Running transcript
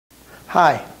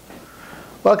Hi,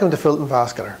 welcome to Fulton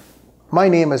Vascular. My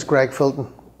name is Greg Fulton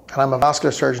and I'm a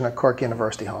vascular surgeon at Cork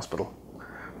University Hospital.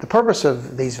 The purpose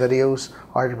of these videos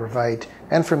are to provide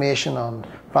information on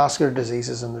vascular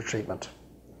diseases and their treatment.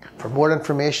 For more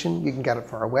information you can get it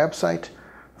from our website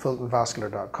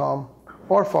fultonvascular.com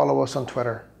or follow us on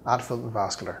Twitter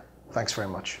 @FultonVascular. Thanks very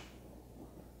much.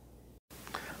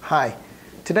 Hi,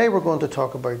 today we're going to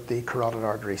talk about the carotid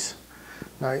arteries.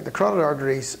 Now, the carotid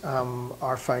arteries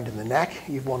are found in the neck.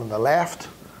 You've one on the left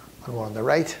and one on the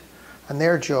right, and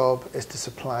their job is to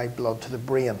supply blood to the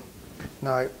brain.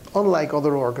 Now, unlike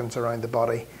other organs around the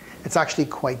body, it's actually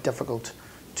quite difficult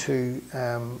to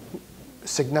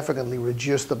significantly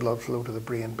reduce the blood flow to the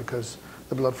brain because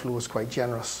the blood flow is quite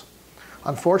generous.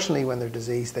 Unfortunately, when they're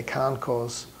diseased, they can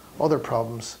cause other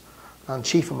problems, and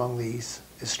chief among these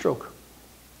is stroke.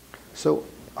 So,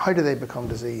 how do they become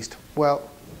diseased? Well,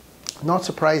 not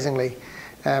surprisingly,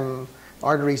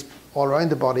 arteries all around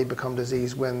the body become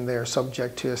diseased when they're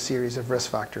subject to a series of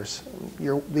risk factors.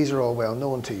 These are all well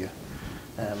known to you.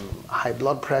 High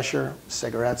blood pressure,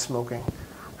 cigarette smoking,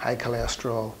 high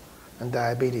cholesterol, and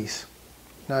diabetes.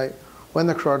 Now, when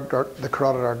the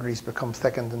carotid arteries become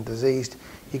thickened and diseased,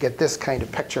 you get this kind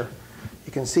of picture.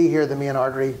 You can see here the main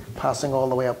artery passing all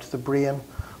the way up to the brain,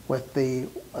 with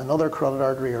another carotid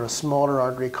artery or a smaller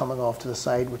artery coming off to the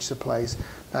side, which supplies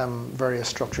various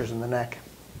structures in the neck.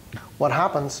 What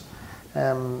happens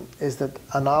is that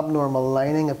an abnormal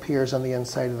lining appears on the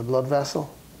inside of the blood vessel,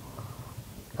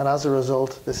 and as a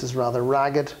result this is rather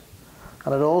ragged,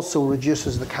 and it also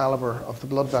reduces the caliber of the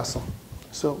blood vessel.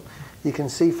 So you can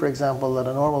see, for example, that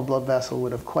a normal blood vessel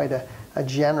would have quite a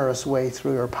generous way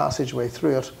through or passageway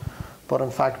through it, but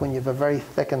in fact when you have a very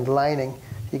thickened lining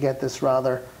you get this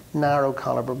rather narrow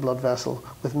caliber blood vessel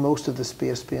with most of the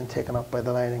space being taken up by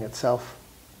the lining itself.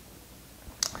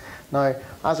 Now,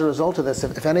 as a result of this,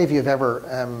 if any of you have ever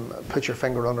put your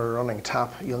finger under a running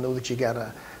tap, you'll know that you get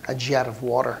a jet of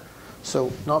water.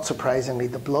 So, not surprisingly,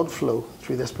 the blood flow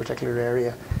through this particular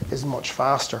area is much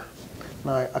faster.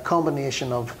 Now, a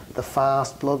combination of the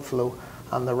fast blood flow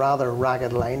and the rather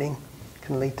ragged lining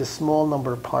can lead to a small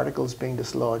number of particles being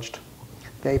dislodged.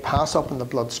 They pass up in the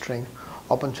bloodstream,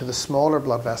 up into the smaller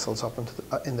blood vessels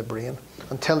in the brain,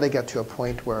 until they get to a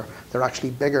point where they're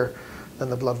actually bigger than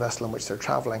the blood vessel in which they're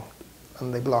travelling,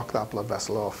 and they block that blood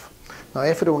vessel off. Now,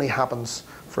 if it only happens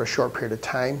for a short period of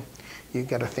time, you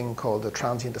get a thing called a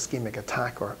transient ischemic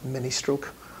attack or mini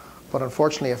stroke. But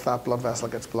unfortunately, if that blood vessel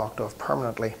gets blocked off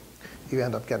permanently, you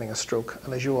end up getting a stroke,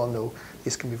 and as you all know,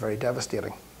 these can be very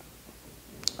devastating.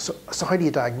 So how do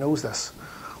you diagnose this?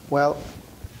 Well,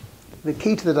 the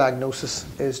key to the diagnosis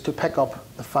is to pick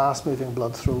up the fast-moving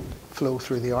blood flow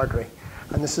through the artery,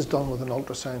 and this is done with an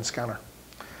ultrasound scanner.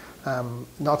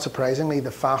 Not surprisingly, the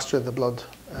faster the blood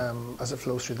as it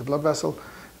flows through the blood vessel,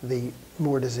 the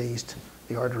more diseased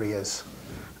the artery is.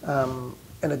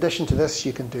 In addition to this,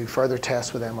 you can do further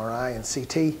tests with MRI and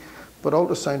CT, but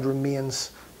ultrasound remains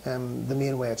the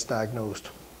main way it's diagnosed.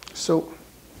 So,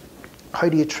 how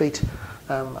do you treat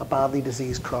a badly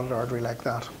diseased carotid artery like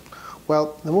that?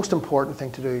 Well, the most important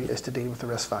thing to do is to deal with the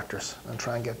risk factors and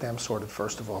try and get them sorted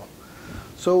first of all.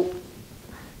 So,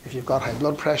 if you've got high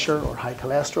blood pressure or high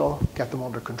cholesterol, get them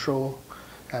under control.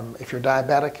 If you're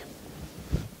diabetic,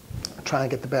 try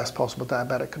and get the best possible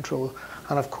diabetic control,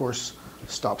 and of course,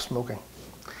 stop smoking.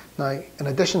 Now, in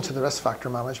addition to the risk factor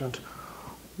management,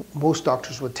 most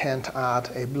doctors would tend to add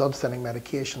a blood thinning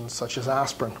medication such as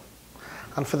aspirin.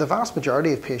 And for the vast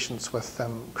majority of patients with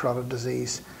carotid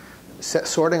disease,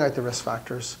 sorting out the risk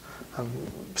factors and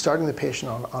starting the patient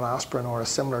on aspirin or a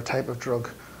similar type of drug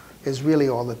is really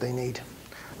all that they need.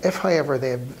 If, however, they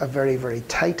have a very, very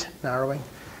tight narrowing,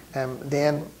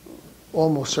 then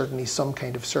almost certainly some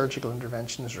kind of surgical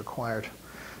intervention is required.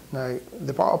 Now,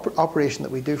 the operation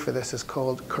that we do for this is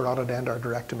called carotid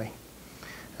endarterectomy.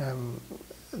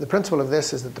 The principle of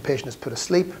this is that the patient is put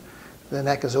asleep, the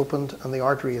neck is opened, and the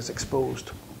artery is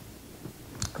exposed.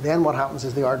 Then what happens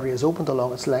is the artery is opened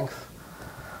along its length,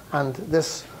 and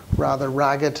this rather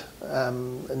ragged,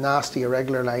 nasty,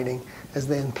 irregular lining is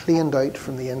then planed out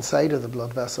from the inside of the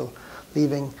blood vessel,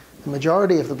 leaving the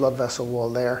majority of the blood vessel wall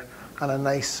there and a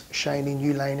nice, shiny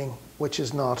new lining, which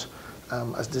is not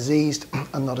as diseased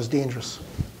and not as dangerous.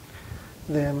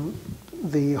 Then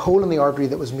the hole in the artery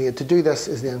that was made to do this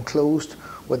is then closed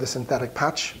with a synthetic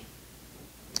patch,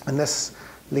 and this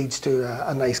leads to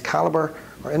a nice caliber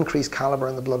or increased caliber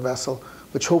in the blood vessel,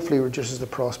 which hopefully reduces the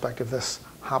prospect of this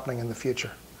happening in the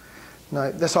future.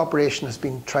 Now, this operation has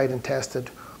been tried and tested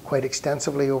quite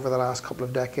extensively over the last couple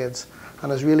of decades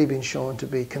and has really been shown to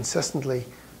be consistently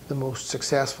the most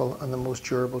successful and the most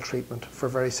durable treatment for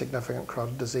very significant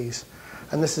carotid disease.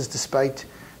 And this is despite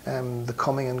the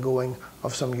coming and going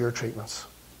of some newer treatments.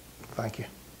 Thank you.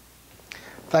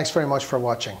 Thanks very much for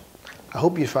watching. I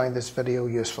hope you find this video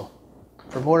useful.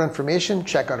 For more information,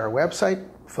 check out our website,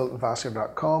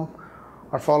 fultonvascular.com,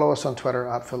 or follow us on Twitter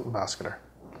 @FultonVascular.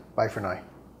 Bye for now.